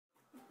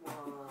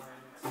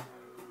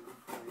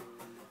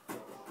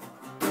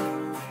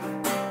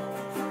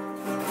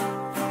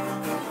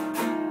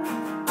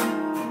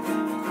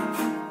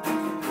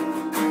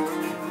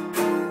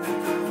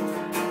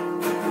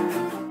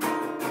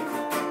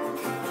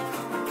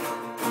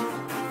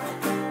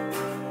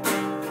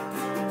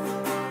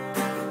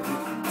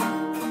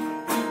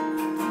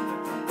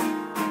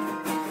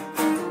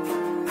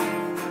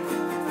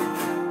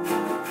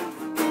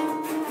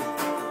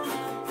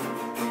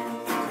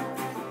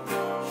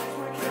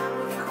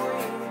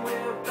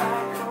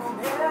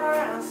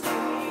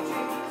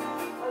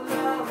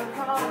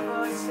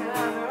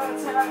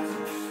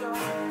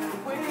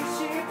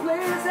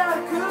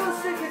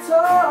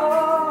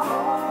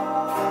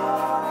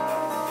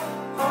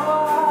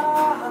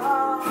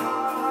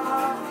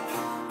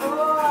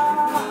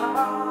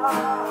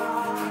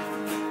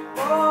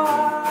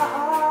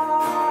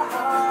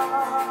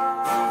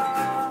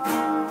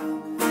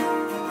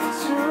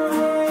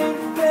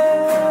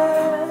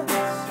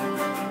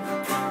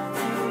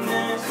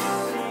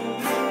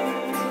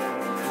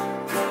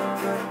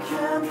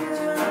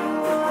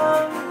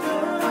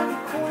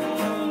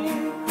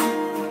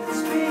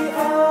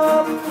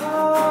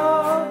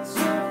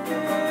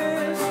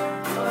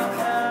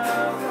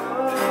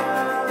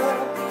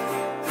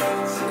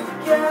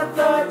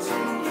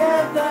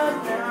together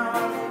now.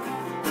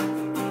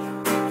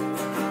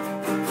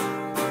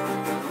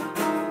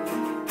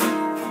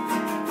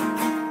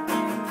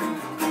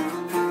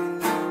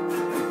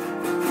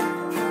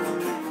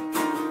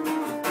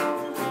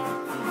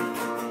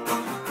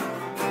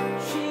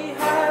 She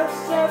has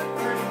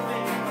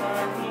everything I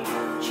need.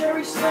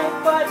 Cherry snack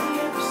by the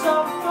lips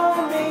up for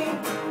me.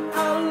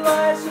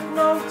 Allies of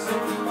no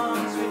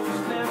demands, we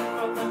just live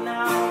for the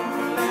now.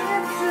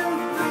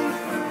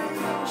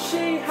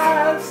 She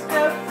has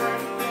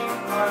everything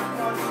I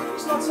want.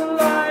 It's not a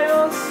lie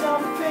or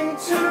something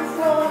to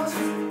flaunt.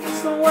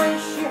 It's the way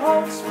she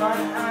holds my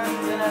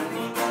hand and it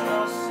needs no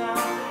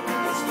sound.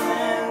 It's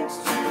meant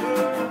to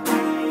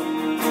be.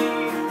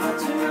 I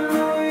do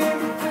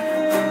it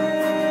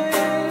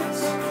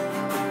fits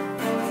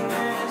in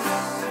this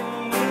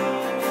scene.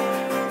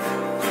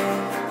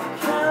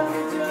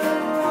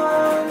 Camden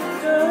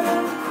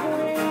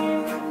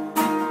Queen.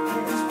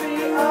 Let's be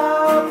a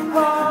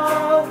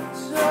part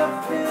of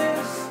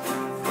this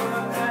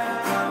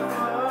forever.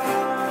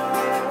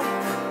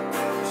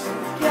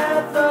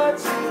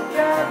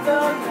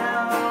 Together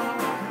now.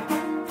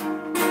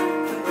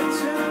 We're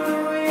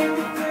doing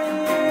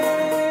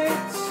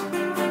things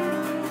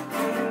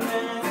in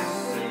this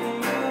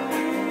scene.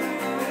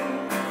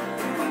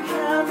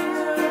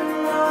 Camden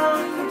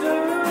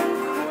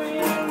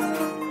Queen.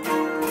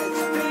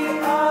 Let's be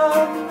a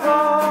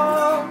part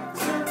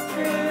of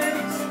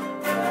this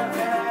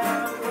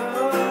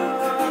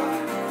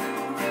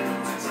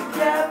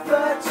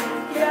forever.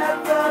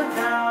 Together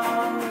now.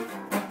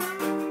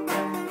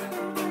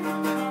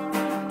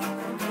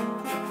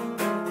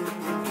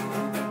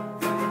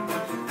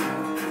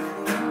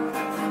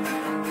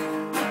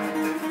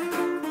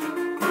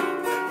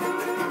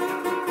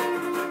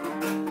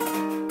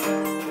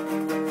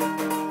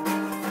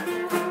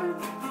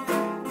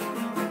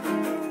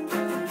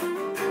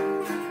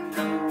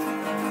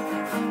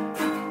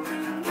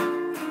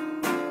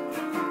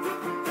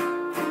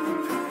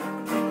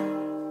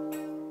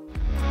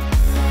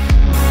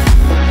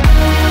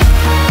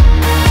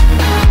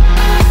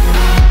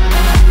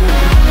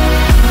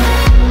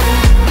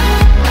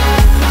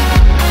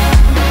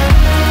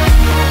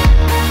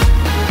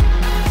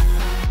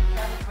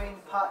 Camden Queen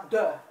Part 2.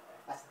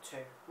 That's a 2.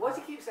 Why do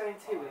you keep saying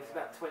 2 when it's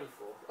about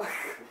 24?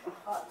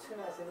 Part 2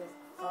 as in it's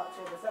Part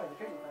 2 of the song, the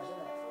acoustic version,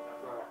 isn't it?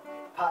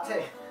 Right. Part 2.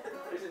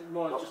 This is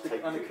more just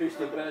an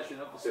acoustic version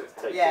of the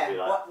song.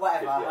 Yeah,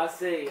 whatever. I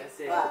see.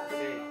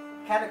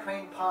 Right. Camden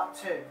Queen Part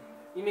 2.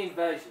 You mean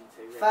version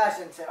 2? Really?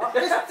 Version 2. Oh,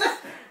 just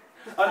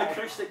An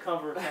acoustic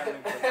cover of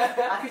Camden Queen.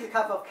 acoustic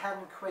cover of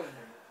Camden Queen.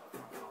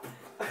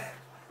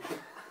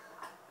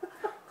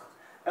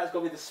 That's got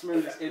to be the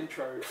smoothest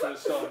intro to a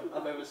song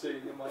I've ever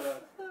seen in my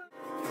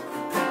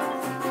life.